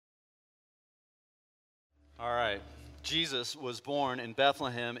All right. Jesus was born in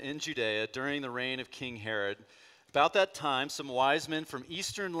Bethlehem in Judea during the reign of King Herod. About that time, some wise men from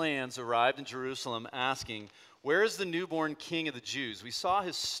eastern lands arrived in Jerusalem asking, "Where is the newborn king of the Jews? We saw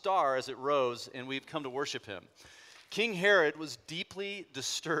his star as it rose, and we've come to worship him." King Herod was deeply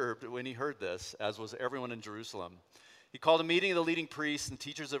disturbed when he heard this, as was everyone in Jerusalem. He called a meeting of the leading priests and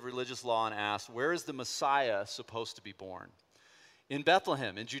teachers of religious law and asked, "Where is the Messiah supposed to be born?" "In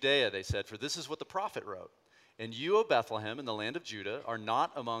Bethlehem, in Judea," they said, "for this is what the prophet wrote. And you, O Bethlehem, in the land of Judah, are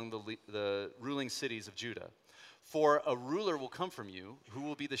not among the ruling cities of Judah. For a ruler will come from you, who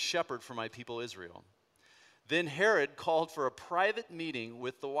will be the shepherd for my people Israel." Then Herod called for a private meeting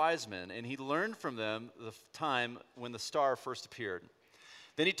with the wise men, and he learned from them the time when the star first appeared.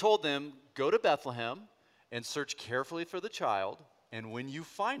 Then he told them, "Go to Bethlehem and search carefully for the child, and when you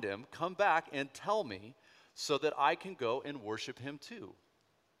find him, come back and tell me, so that I can go and worship him too."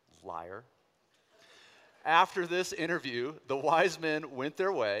 Liar. After this interview, the wise men went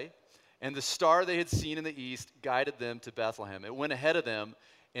their way, and the star they had seen in the east guided them to Bethlehem. It went ahead of them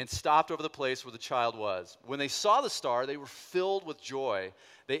and stopped over the place where the child was. When they saw the star, they were filled with joy.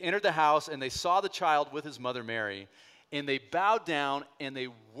 They entered the house, and they saw the child with his mother Mary, and they bowed down and they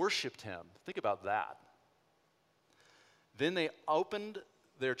worshiped him. Think about that. Then they opened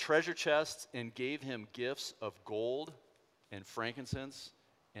their treasure chests and gave him gifts of gold and frankincense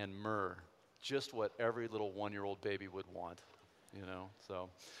and myrrh. Just what every little one-year-old baby would want, So,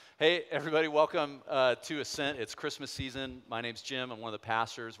 hey, everybody, welcome to Ascent. It's Christmas season. My name's Jim. I'm one of the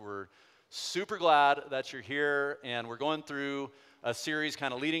pastors. We're super glad that you're here, and we're going through a series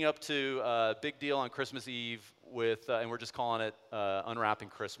kind of leading up to a big deal on Christmas Eve and we're just calling it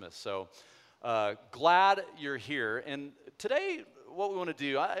Unwrapping Christmas. So, glad you're here. And today, what we want to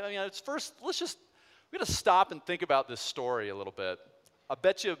do, it's first, we're going to stop and think about this story a little bit. I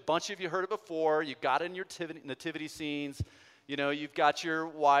bet you a bunch of you heard it before. You got it in your nativity scenes. You've got your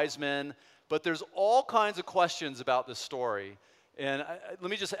wise men. But there's all kinds of questions about this story. And let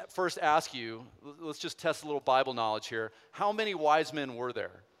me just first ask you, let's just test a little Bible knowledge here. How many wise men were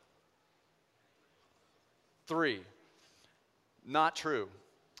there? 3. Not true.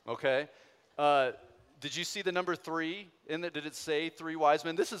 Okay? Did you see the number 3 in there? Did it say 3 wise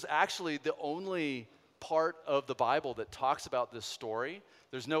men? This is actually the only part of the Bible that talks about this story.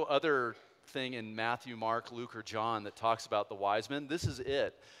 There's no other thing in Matthew, Mark, Luke, or John that talks about the wise men. This is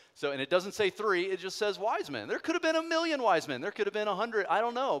it. So, and it doesn't say 3, it just says wise men. There could have been 1,000,000 wise men. There could have been 100. I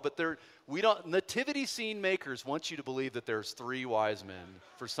don't know, but nativity scene makers want you to believe that there's 3 wise men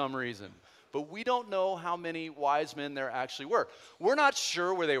for some reason. But we don't know how many wise men there actually were. We're not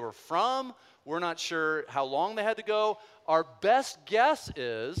sure where they were from. We're not sure how long they had to go. Our best guess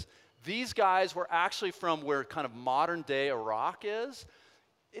is these guys were actually from where kind of modern-day Iraq is.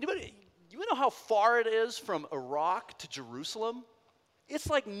 Anybody, you know how far it is from Iraq to Jerusalem? It's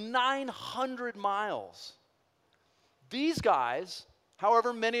like 900 miles. These guys,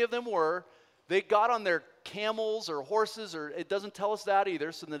 however many of them were, they got on their camels or horses, or it doesn't tell us that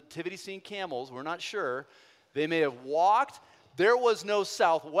either, so the nativity scene camels, we're not sure. They may have walked. There was no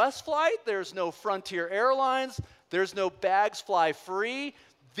Southwest flight. There's no Frontier Airlines. There's no bags fly free.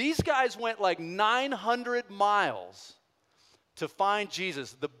 These guys went like 900 miles to find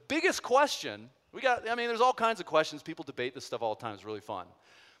Jesus. The biggest question, there's all kinds of questions. People debate this stuff all the time. It's really fun.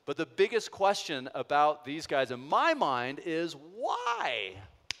 But the biggest question about these guys in my mind is why?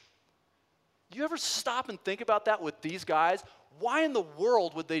 You ever stop and think about that with these guys? Why in the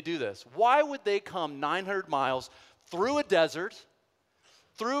world would they do this? Why would they come 900 miles through a desert,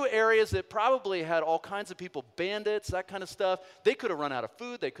 through areas that probably had all kinds of people, bandits, that kind of stuff? They could have run out of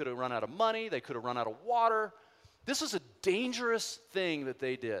food. They could have run out of money. They could have run out of water. This was a dangerous thing that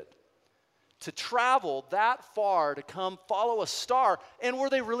they did, to travel that far to come follow a star. And were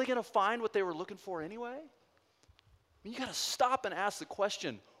they really going to find what they were looking for anyway? You got to stop and ask the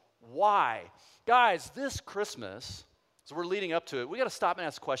question, why? Guys, this Christmas, so we're leading up to it, we got to stop and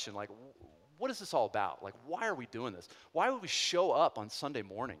ask the question, like, what is this all about? Like, why are we doing this? Why would we show up on Sunday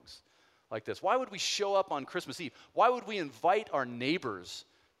mornings like this? Why would we show up on Christmas Eve? Why would we invite our neighbors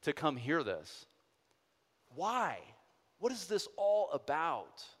to come hear this? Why? What is this all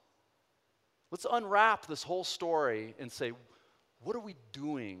about? Let's unwrap this whole story and say, what are we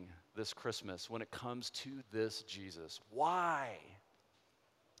doing this Christmas when it comes to this Jesus? Why?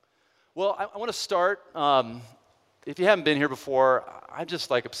 Well, I want to start. If you haven't been here before, I'm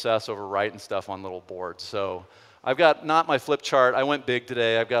just like obsessed over writing stuff on little boards. So I've got not my flip chart. I went big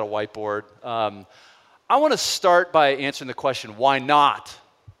today. I've got a whiteboard. I want to start by answering the question, why not?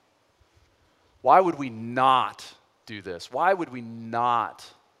 Why would we not do this? Why would we not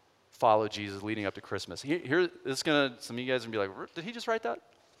follow Jesus leading up to Christmas. Here, some of you guys are going to be like, did he just write that?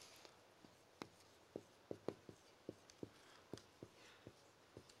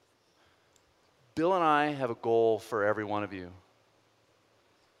 Bill and I have a goal for every one of you,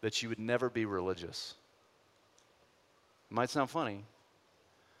 that you would never be religious. It might sound funny,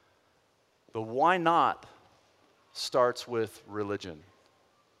 but why not starts with religion.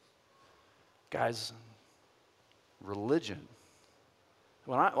 Guys, religion.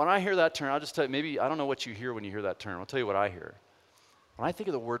 When I hear that term, I'll just tell you, maybe, I don't know what you hear when you hear that term. I'll tell you what I hear. When I think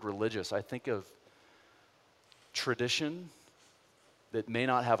of the word religious, I think of tradition that may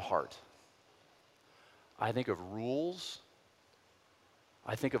not have heart. I think of rules.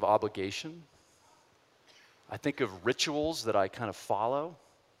 I think of obligation. I think of rituals that I kind of follow.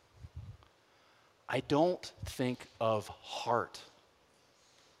 I don't think of heart.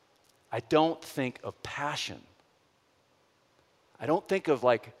 I don't think of passion. I don't think of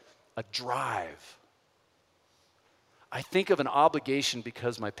like a drive. I think of an obligation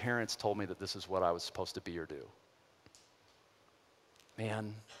because my parents told me that this is what I was supposed to be or do.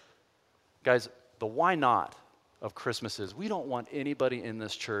 Man, guys, the why not of Christmas is we don't want anybody in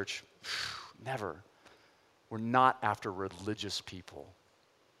this church, never. We're not after religious people.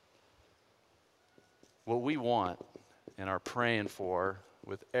 What we want and are praying for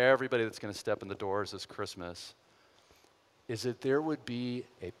with everybody that's going to step in the doors this Christmas is that there would be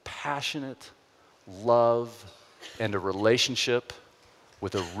a passionate love and a relationship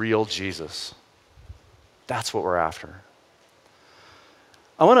with a real Jesus. That's what we're after.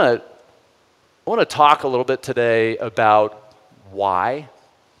 I want to talk a little bit today about why,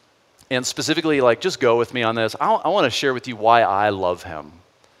 and specifically, like, just go with me on this. I want to share with you why I love him.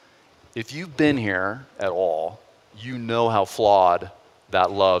 If you've been here at all, you know how flawed that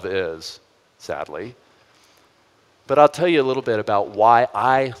love is, sadly. But I'll tell you a little bit about why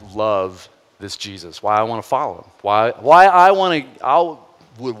I love this Jesus, why I want to follow him, why I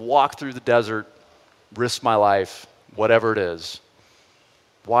would walk through the desert, risk my life, whatever it is,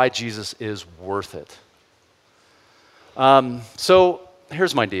 why Jesus is worth it. So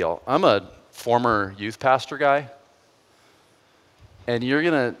here's my deal. I'm a former youth pastor guy, and you're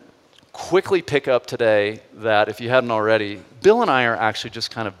going to quickly pick up today that if you hadn't already, Bill and I are actually just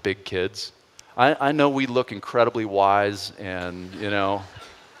kind of big kids. I know we look incredibly wise and,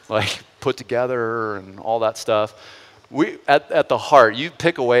 like put together and all that stuff. We at the heart, you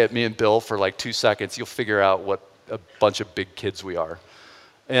pick away at me and Bill for like 2 seconds, you'll figure out what a bunch of big kids we are.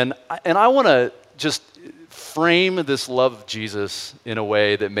 And I want to just frame this love of Jesus in a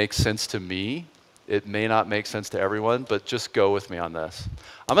way that makes sense to me. It may not make sense to everyone, but just go with me on this.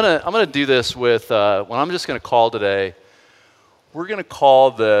 I'm gonna do this with what I'm just gonna call today. We're gonna call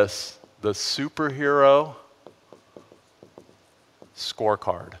this the superhero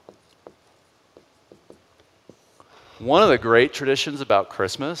scorecard. One of the great traditions about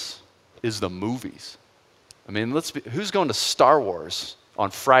Christmas is the movies. I mean, who's going to Star Wars on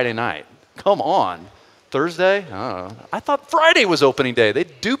Friday night? Come on. Thursday? I don't know. I thought Friday was opening day. They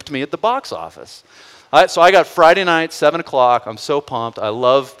duped me at the box office. So I got Friday night, 7 o'clock. I'm so pumped. I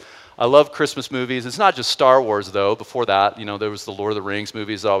love Christmas movies. It's not just Star Wars, though. Before that, there was the Lord of the Rings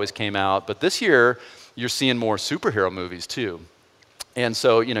movies that always came out. But this year, you're seeing more superhero movies, too. And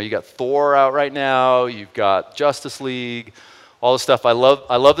so, you got Thor out right now. You've got Justice League, all this stuff. I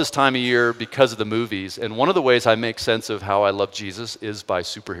love this time of year because of the movies. And one of the ways I make sense of how I love Jesus is by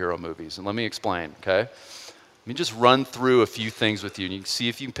superhero movies. And let me explain, okay? Let me just run through a few things with you, and you can see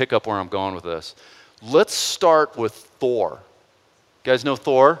if you can pick up where I'm going with this. Let's start with Thor. You guys know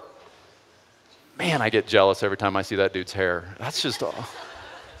Thor? Man, I get jealous every time I see that dude's hair. That's just,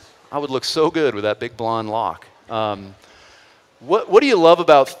 I would look so good with that big blonde lock. What do you love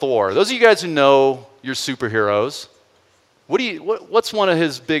about Thor? Those of you guys who know your superheroes, what's one of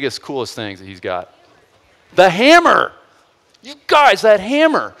his biggest, coolest things that he's got? The hammer. You guys, that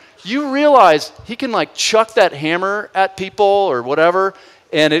hammer. You realize he can like chuck that hammer at people or whatever,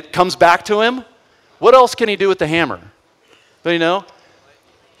 and it comes back to him? What else can he do with the hammer? But,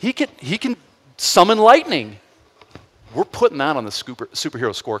 he can summon lightning. We're putting that on the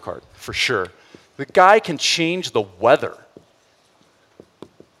superhero scorecard for sure. The guy can change the weather.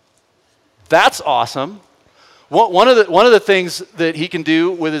 That's awesome. One of the things that he can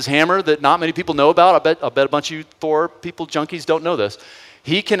do with his hammer that not many people know about, I bet a bunch of you Thor people, junkies, don't know this.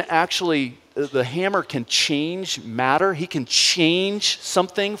 He can actually, the hammer can change matter. He can change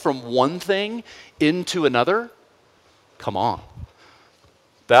something from one thing into another. Come on.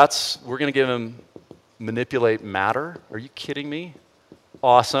 We're going to give him manipulate matter. Are you kidding me?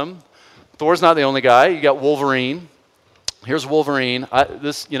 Awesome. Thor's not the only guy. You got Wolverine. Here's Wolverine.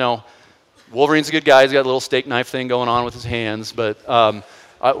 Wolverine's a good guy. He's got a little steak knife thing going on with his hands. But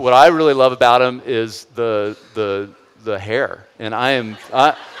what I really love about him is the hair. And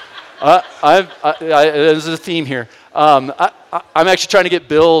there's a theme here. I'm actually trying to get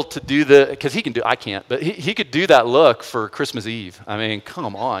Bill to do because I can't, but he could do that look for Christmas Eve. I mean,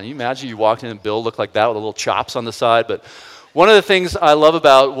 come on. You imagine you walked in and Bill looked like that with a little chops on the side. But one of the things I love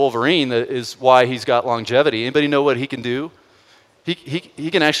about Wolverine is why he's got longevity. Anybody know what he can do?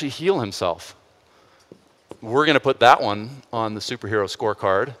 He can actually heal himself. We're going to put that one on the superhero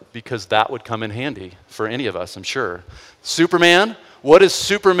scorecard because that would come in handy for any of us, I'm sure. Superman, what is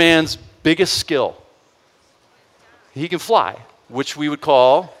Superman's biggest skill? He can fly, which we would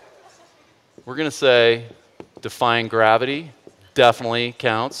call, we're going to say, defying gravity. Definitely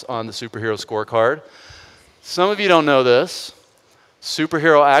counts on the superhero scorecard. Some of you don't know this.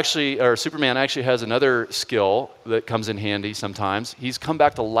 Superman actually has another skill that comes in handy sometimes. He's come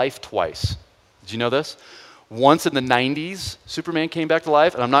back to life twice. Did you know this? Once in the 90s, Superman came back to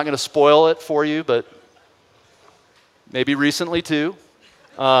life, and I'm not going to spoil it for you, but maybe recently too.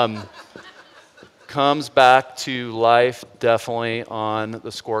 Comes back to life, definitely on the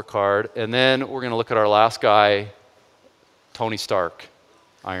scorecard. And then we're going to look at our last guy, Tony Stark,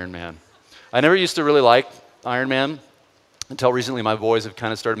 Iron Man. I never used to really like Iron Man until recently. My boys have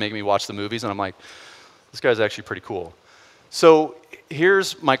kind of started making me watch the movies, and I'm like, this guy's actually pretty cool. So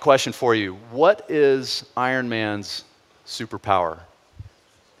here's my question for you. What is Iron Man's superpower?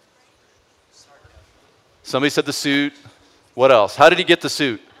 Somebody said the suit. What else? How did he get the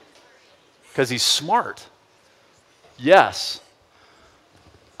suit? Because he's smart. Yes.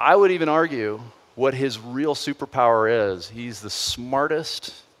 I would even argue what his real superpower is. He's the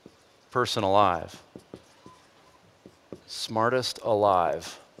smartest person alive. Smartest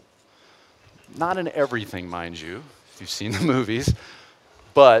alive. Not in everything, mind you, if you've seen the movies,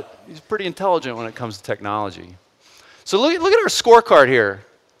 but he's pretty intelligent when it comes to technology. So look at our scorecard here.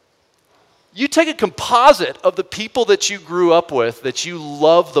 You take a composite of the people that you grew up with that you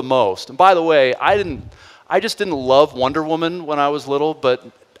love the most. And by the way, I just didn't love Wonder Woman when I was little, but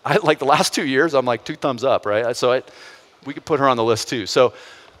like the last 2 years, I'm like 2 thumbs up, right? So we could put her on the list too.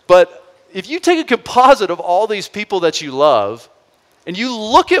 But if you take a composite of all these people that you love, and you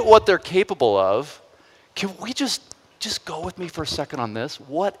look at what they're capable of, can we just go with me for a second on this?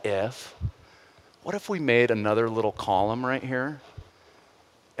 What if we made another little column right here?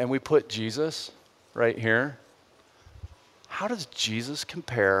 And we put Jesus right here. How does Jesus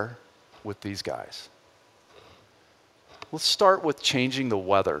compare with these guys? Let's start with changing the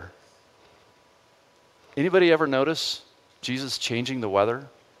weather. Anybody ever notice Jesus changing the weather?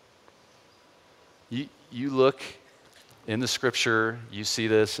 You look in the scripture, you see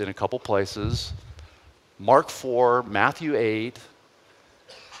this in a couple places. Mark 4, Matthew 8,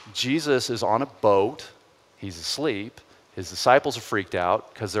 Jesus is on a boat. He's asleep. His disciples are freaked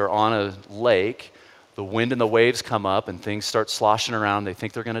out because they're on a lake. The wind and the waves come up and things start sloshing around. They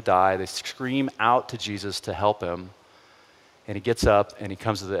think they're going to die. They scream out to Jesus to help him. And he gets up and he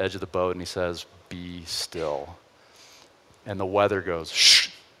comes to the edge of the boat and he says, "Be still." And the weather goes, shh,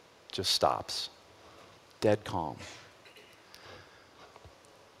 just stops. Dead calm.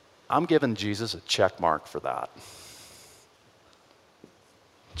 I'm giving Jesus a check mark for that.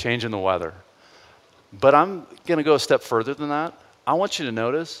 Changing the weather. But I'm going to go a step further than that. I want you to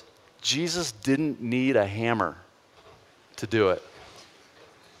notice Jesus didn't need a hammer to do it.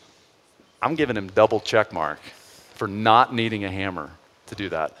 I'm giving him double check mark for not needing a hammer to do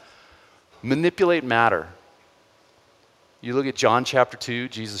that. Manipulate matter. You look at John chapter 2,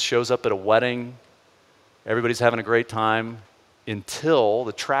 Jesus shows up at a wedding. Everybody's having a great time until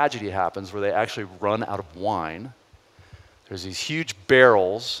the tragedy happens where they actually run out of wine. There's these huge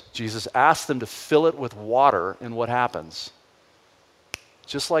barrels. Jesus asks them to fill it with water, and what happens?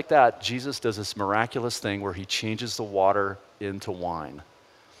 Just like that, Jesus does this miraculous thing where he changes the water into wine.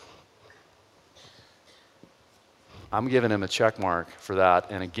 I'm giving him a check mark for that,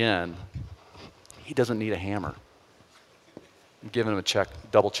 and again, he doesn't need a hammer. I'm giving him a check,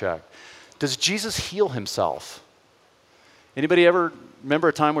 double check. Does Jesus heal himself? Anybody ever remember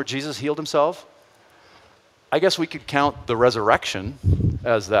a time where Jesus healed himself? I guess we could count the resurrection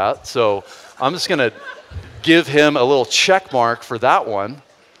as that. So I'm just going to give him a little check mark for that one.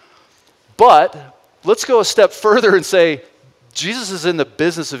 But let's go a step further and say Jesus is in the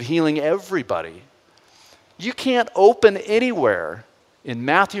business of healing everybody. You can't open anywhere in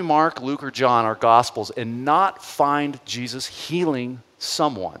Matthew, Mark, Luke, or John, our Gospels, and not find Jesus healing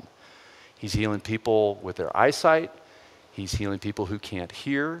someone. He's healing people with their eyesight. He's healing people who can't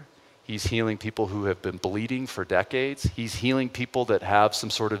hear. He's healing people who have been bleeding for decades. He's healing people that have some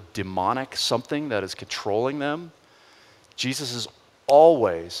sort of demonic something that is controlling them. Jesus is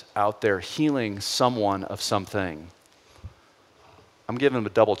always out there healing someone of something. I'm giving him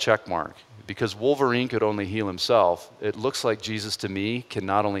a double check mark because Wolverine could only heal himself. It looks like Jesus to me can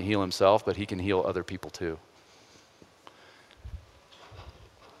not only heal himself, but he can heal other people too.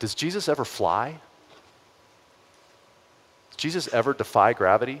 Does Jesus ever fly? Does Jesus ever defy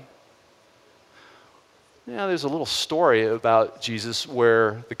gravity? Yeah, there's a little story about Jesus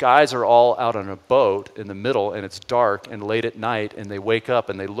where the guys are all out on a boat in the middle and it's dark and late at night and they wake up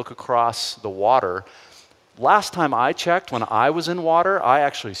and they look across the water. Last time I checked, when I was in water, I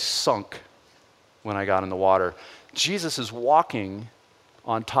actually sunk when I got in the water. Jesus is walking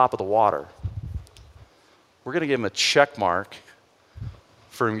on top of the water. We're going to give him a check mark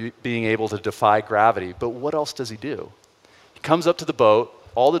for being able to defy gravity. But what else does he do? He comes up to the boat.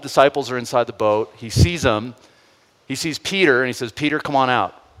 All the disciples are inside the boat. He sees them. He sees Peter, and he says, Peter, come on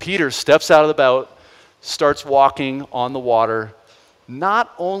out. Peter steps out of the boat, starts walking on the water.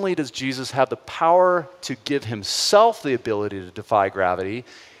 Not only does Jesus have the power to give himself the ability to defy gravity,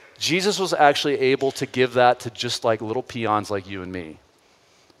 Jesus was actually able to give that to just like little peons like you and me.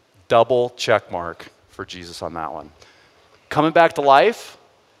 Double check mark for Jesus on that one. Coming back to life,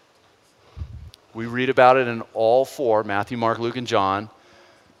 we read about it in all four, Matthew, Mark, Luke, and John.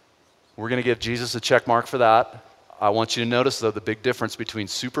 We're going to give Jesus a check mark for that. I want you to notice, though, the big difference between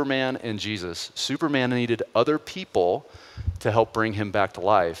Superman and Jesus. Superman needed other people to help bring him back to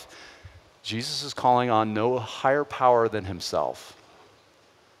life. Jesus is calling on no higher power than himself.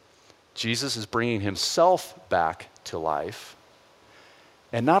 Jesus is bringing himself back to life.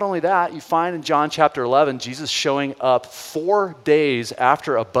 And not only that, you find in John chapter 11, Jesus showing up 4 days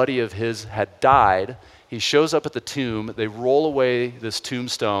after a buddy of his had died. He shows up at the tomb. They roll away this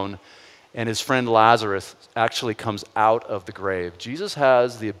tombstone, and his friend Lazarus actually comes out of the grave. Jesus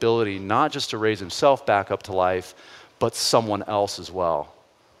has the ability not just to raise himself back up to life, but someone else as well.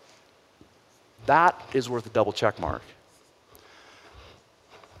 That is worth a double check mark.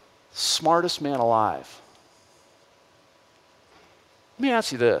 Smartest man alive. Let me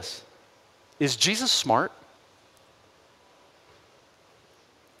ask you this. Is Jesus smart?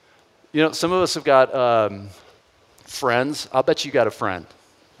 You know, some of us have got friends. I'll bet you got a friend.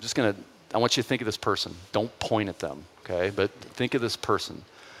 I want you to think of this person. Don't point at them, okay? But think of this person.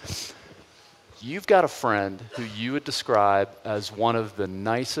 You've got a friend who you would describe as one of the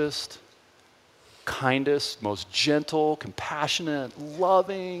nicest, kindest, most gentle, compassionate,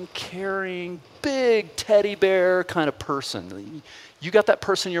 loving, caring, big teddy bear kind of person. You got that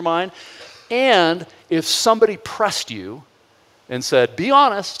person in your mind? And if somebody pressed you and said, be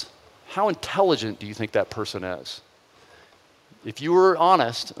honest, how intelligent do you think that person is? If you were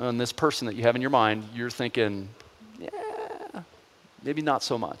honest on this person that you have in your mind, you're thinking, yeah, maybe not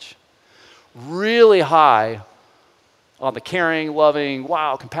so much. Really high on the caring, loving,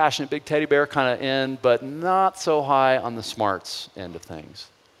 wow, compassionate, big teddy bear kind of end, but not so high on the smarts end of things.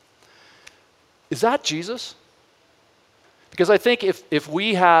 Is that Jesus? Because I think if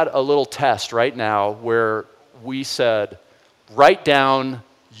we had a little test right now where we said, write down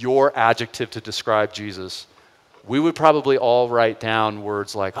your adjective to describe Jesus, we would probably all write down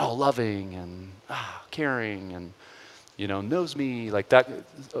words like, oh, loving and caring and, knows me, like that.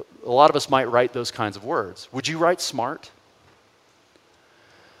 A lot of us might write those kinds of words. Would you write smart?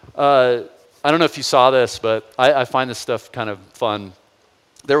 I don't know if you saw this, but I find this stuff kind of fun.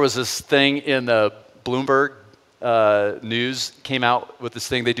 There was this thing in the Bloomberg News came out with this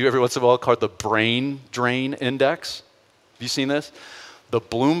thing they do every once in a while called the Brain Drain Index. Have you seen this? The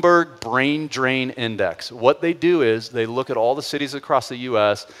Bloomberg Brain Drain Index. What they do is they look at all the cities across the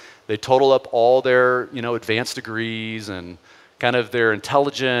U.S., they total up all their advanced degrees and kind of their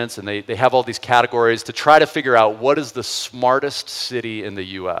intelligence, and they have all these categories to try to figure out what is the smartest city in the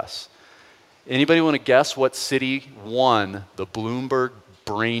U.S. Anybody want to guess what city won the Bloomberg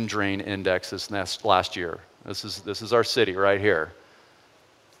Brain Drain Index this last year? This is our city right here.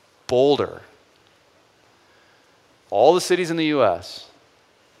 Boulder. All the cities in the U.S.,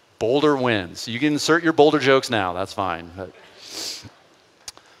 Boulder wins. You can insert your Boulder jokes now. That's fine.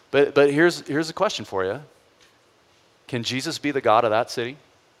 But here's a question for you. Can Jesus be the God of that city?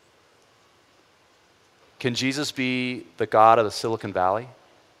 Can Jesus be the God of the Silicon Valley?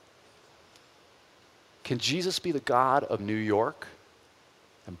 Can Jesus be the God of New York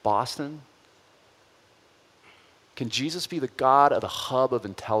and Boston? Can Jesus be the God of the hub of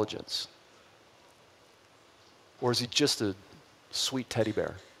intelligence? Or is he just a sweet teddy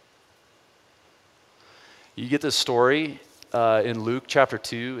bear? You get this story in Luke chapter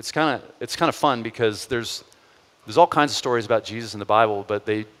 2. It's kind of fun because there's all kinds of stories about Jesus in the Bible, but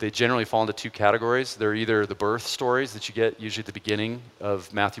they generally fall into two categories. They're either the birth stories that you get usually at the beginning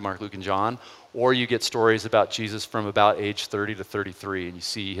of Matthew, Mark, Luke, and John, or you get stories about Jesus from about age 30 to 33, and you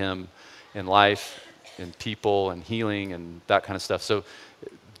see him in life, in people, and healing, and that kind of stuff. So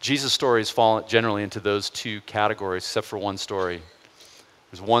Jesus' stories fall generally into those two categories, except for one story.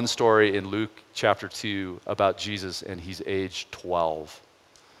 There's one story in Luke chapter 2 about Jesus, and he's age 12.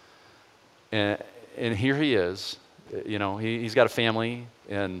 And here he is. You know, he's got a family,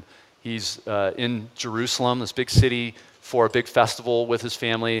 and he's in Jerusalem, this big city, for a big festival with his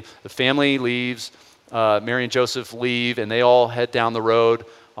family. The family leaves. Mary and Joseph leave, and they all head down the road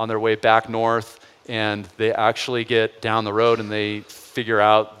on their way back north, and they actually get down the road, and they figure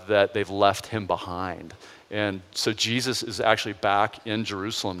out that they've left him behind. And so Jesus is actually back in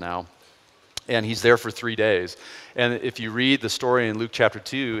Jerusalem now, and he's there for 3 days. And if you read the story in Luke chapter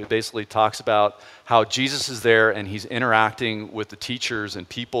 2, it basically talks about how Jesus is there, and he's interacting with the teachers and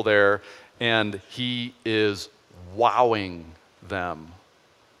people there, and he is wowing them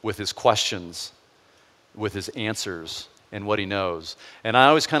with his questions, with his answers, and what he knows. And I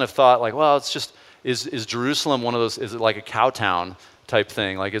always kind of thought, like, well, it's just, is Jerusalem one of those, is it like a cow town type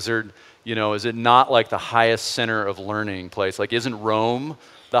thing? Like, is there, you know, is it not like the highest center of learning place? Like, isn't Rome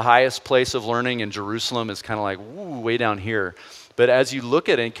the highest place of learning, and Jerusalem is kind of like, woo, way down here? But as you look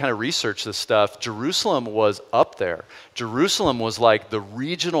at it and kind of research this stuff, Jerusalem was up there. Jerusalem was like the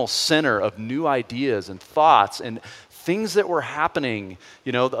regional center of new ideas and thoughts and things that were happening,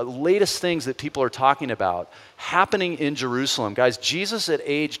 you know, the latest things that people are talking about happening in Jerusalem. Guys, Jesus at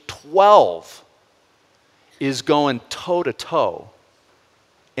age 12 is going toe to toe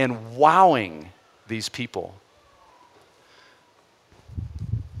and wowing these people.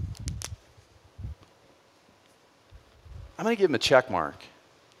 I'm going to give him a check mark.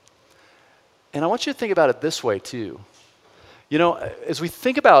 And I want you to think about it this way too. You know, as we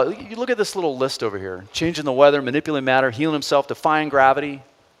think about, you look at this little list over here: changing the weather, manipulating matter, healing himself, defying gravity.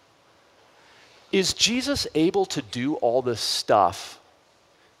 Is Jesus able to do all this stuff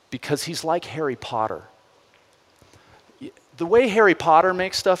because he's like Harry Potter? The way Harry Potter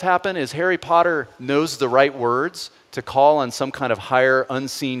makes stuff happen is Harry Potter knows the right words to call on some kind of higher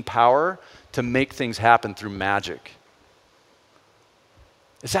unseen power to make things happen through magic.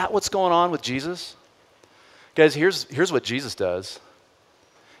 Is that what's going on with Jesus? Guys, here's what Jesus does.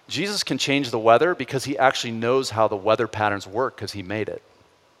 Jesus can change the weather because he actually knows how the weather patterns work because he made it.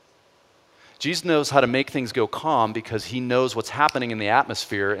 Jesus knows how to make things go calm because he knows what's happening in the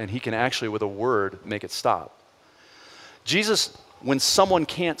atmosphere, and he can actually, with a word, make it stop. Jesus, when someone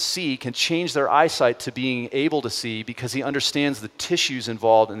can't see, can change their eyesight to being able to see because he understands the tissues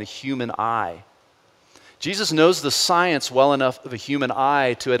involved in the human eye. Jesus knows the science well enough of a human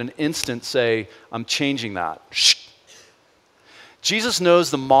eye to at an instant say, I'm changing that. Jesus knows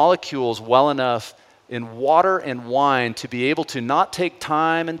the molecules well enough in water and wine to be able to not take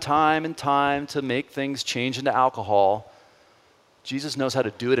time and time and time to make things change into alcohol. Jesus knows how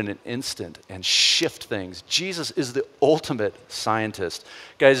to do it in an instant and shift things. Jesus is the ultimate scientist.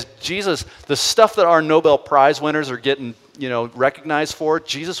 Guys, Jesus, the stuff that our Nobel Prize winners are getting, recognized for,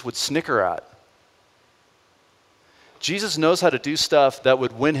 Jesus would snicker at. Jesus knows how to do stuff that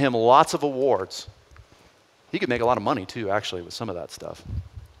would win him lots of awards. He could make a lot of money too, actually, with some of that stuff.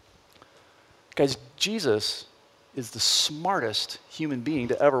 Guys, Jesus is the smartest human being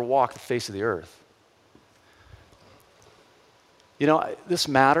to ever walk the face of the earth. This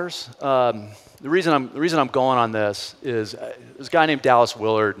matters. The reason I'm going on this is there's a guy named Dallas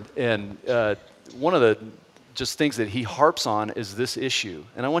Willard, and one of the just things that he harps on is this issue.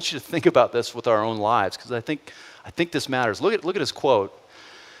 And I want you to think about this with our own lives, because I think this matters. Look at his quote.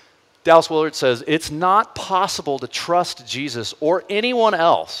 Dallas Willard says, "It's not possible to trust Jesus or anyone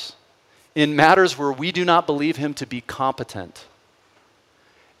else in matters where we do not believe him to be competent.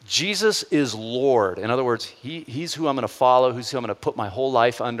 Jesus is Lord." In other words, he's who I'm going to follow, who's who I'm going to put my whole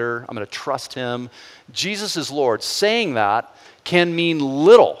life under. I'm going to trust him. Jesus is Lord. Saying that can mean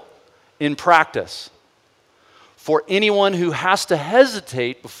little in practice for anyone who has to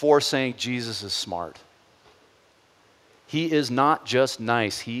hesitate before saying Jesus is smart. He is not just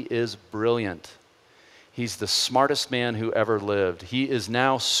nice, he is brilliant. He's the smartest man who ever lived. He is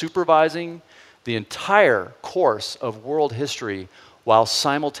now supervising the entire course of world history while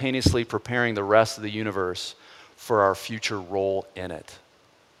simultaneously preparing the rest of the universe for our future role in it.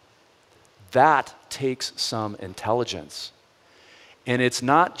 That takes some intelligence. And it's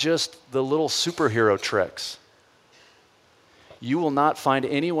not just the little superhero tricks. You will not find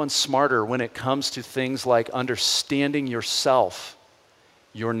anyone smarter when it comes to things like understanding yourself,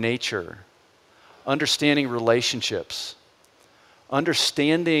 your nature, understanding relationships,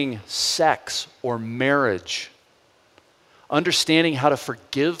 understanding sex or marriage, understanding how to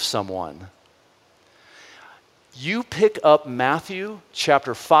forgive someone. You pick up Matthew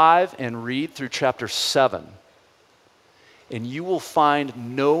chapter 5 and read through chapter 7, and you will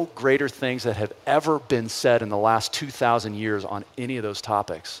find no greater things that have ever been said in the last 2,000 years on any of those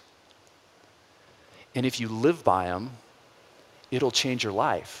topics. And if you live by them, it'll change your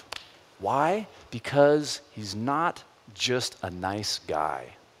life. Why? Because he's not just a nice guy.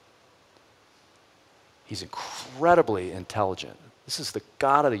 He's incredibly intelligent. This is the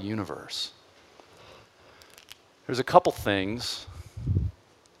God of the universe. There's a couple things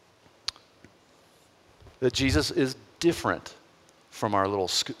that Jesus is different from our little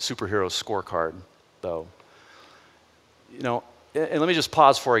superhero scorecard, though. You know, and let me just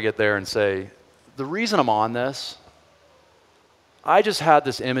pause before I get there and say, the reason I'm on this, I just had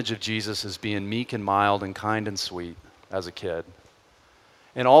this image of Jesus as being meek and mild and kind and sweet as a kid.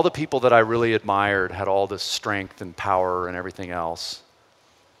 And all the people that I really admired had all this strength and power and everything else.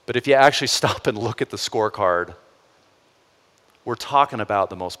 But if you actually stop and look at the scorecard, we're talking about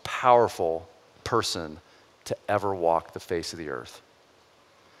the most powerful person to ever walk the face of the earth.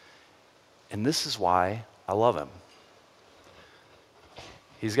 And this is why I love him.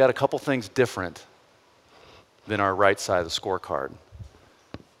 He's got a couple things different than our right side of the scorecard.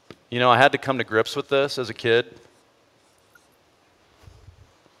 You know, I had to come to grips with this as a kid.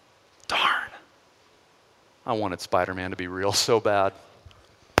 Darn. I wanted Spider-Man to be real so bad.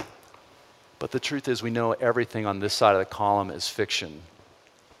 But the truth is, we know everything on this side of the column is fiction.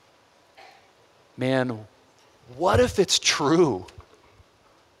 Man, what if it's true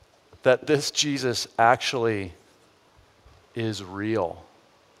that this Jesus actually is real?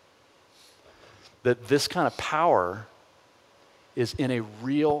 That this kind of power is in a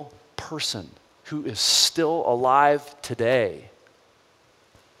real person who is still alive today,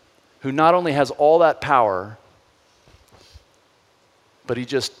 who not only has all that power, but he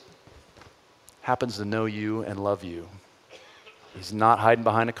just happens to know you and love you. He's not hiding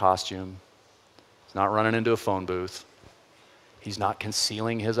behind a costume. He's not running into a phone booth. He's not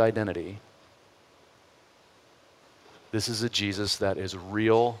concealing his identity. This is a Jesus that is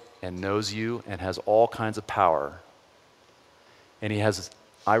real and knows you and has all kinds of power. And he has,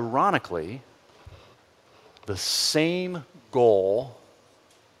 ironically, the same goal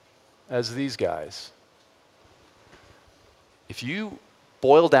as these guys. If you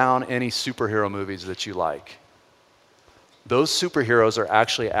boil down any superhero movies that you like, those superheroes are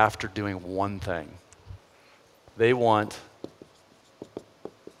actually after doing one thing. They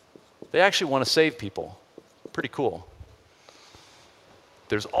actually want to save people. Pretty cool.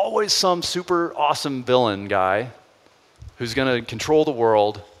 There's always some super awesome villain guy who's going to control the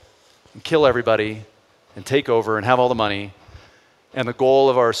world and kill everybody and take over and have all the money. And the goal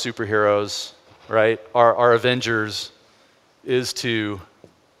of our superheroes, right, our Avengers, is to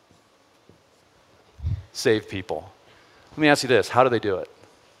save people. Let me ask you this, how do they do it?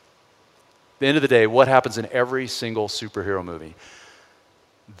 At the end of the day, what happens in every single superhero movie?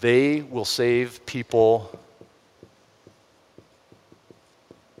 They will save people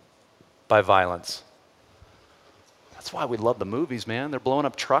by violence. That's why we love the movies, man. They're blowing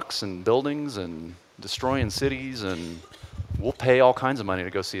up trucks and buildings and destroying cities, and we'll pay all kinds of money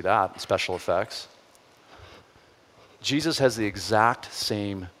to go see that, special effects. Jesus has the exact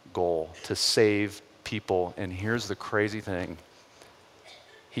same goal, to save people, and here's the crazy thing.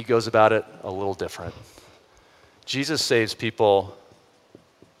 He goes about it a little different. Jesus saves people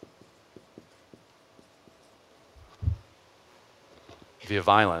via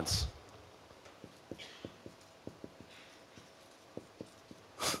violence.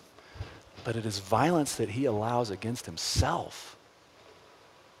 But it is violence that he allows against himself.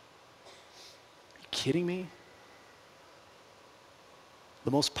 Are you kidding me?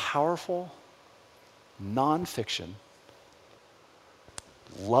 The most powerful, nonfiction,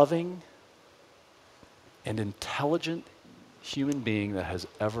 loving, and intelligent human being that has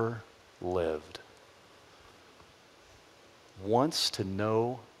ever lived wants to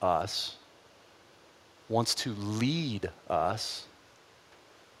know us, wants to lead us,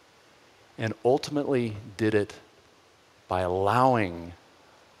 and ultimately did it by allowing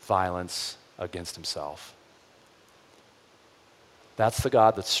violence against himself. That's the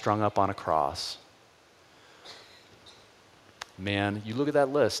God that's strung up on a cross. Man, you look at that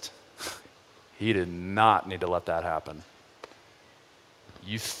list, he did not need to let that happen.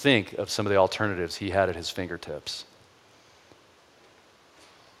 You think of some of the alternatives he had at his fingertips.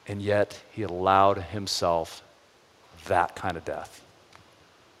 And yet he allowed himself that kind of death.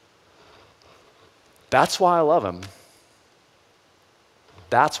 That's why I love him.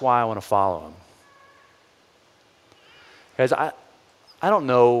 That's why I want to follow him. Guys, I don't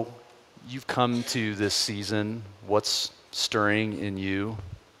know, you've come to this season, what's stirring in you.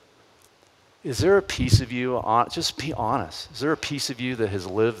 Is there a piece of you, just be honest, is there a piece of you that has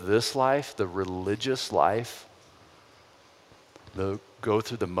lived this life, the religious life, the go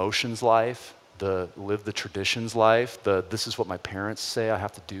through the motions life, the live the traditions life, the this is what my parents say I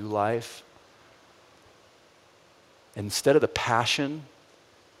have to do life? Instead of the passion,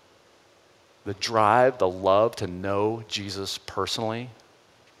 the drive, the love to know Jesus personally,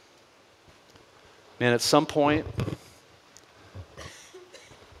 man, at some point,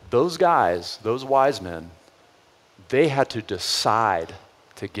 those guys, those wise men, they had to decide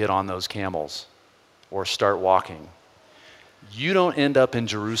to get on those camels or start walking. You don't end up in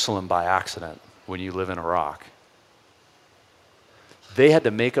Jerusalem by accident when you live in Iraq. They had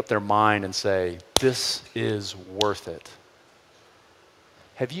to make up their mind and say, this is worth it.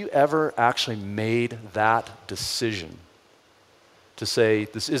 Have you ever actually made that decision to say,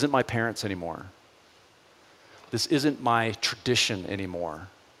 this isn't my parents anymore? This isn't my tradition anymore.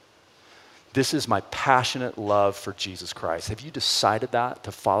 This is my passionate love for Jesus Christ. Have you decided that,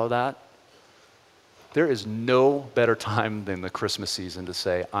 to follow that? There is no better time than the Christmas season to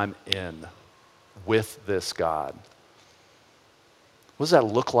say, I'm in with this God. What does that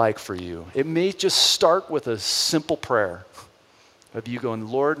look like for you? It may just start with a simple prayer of you going,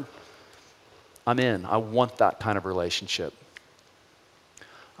 Lord, I'm in. I want that kind of relationship.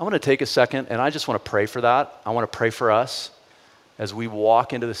 I want to take a second, and I just want to pray for that. I want to pray for us as we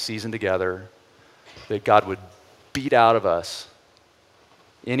walk into the season together, that God would beat out of us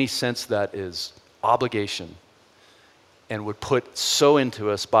any sense that is obligation and would put so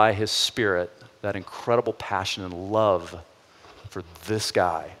into us by his Spirit that incredible passion and love for this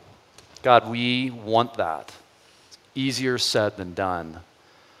guy. God, we want that. It's easier said than done.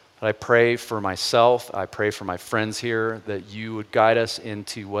 But I pray for myself, I pray for my friends here, that you would guide us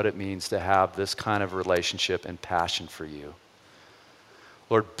into what it means to have this kind of relationship and passion for you.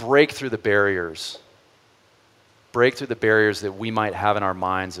 Lord, break through the barriers. Break through the barriers that we might have in our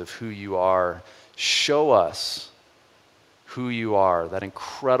minds of who you are. Show us who you are, that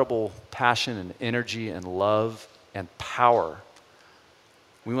incredible passion and energy and love and power.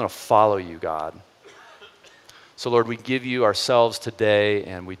 We want to follow you, God. So, Lord, we give you ourselves today,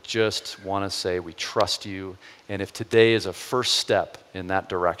 and we just want to say we trust you. And if today is a first step in that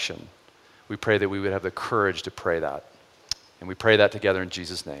direction, we pray that we would have the courage to pray that. And we pray that together in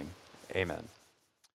Jesus' name. Amen.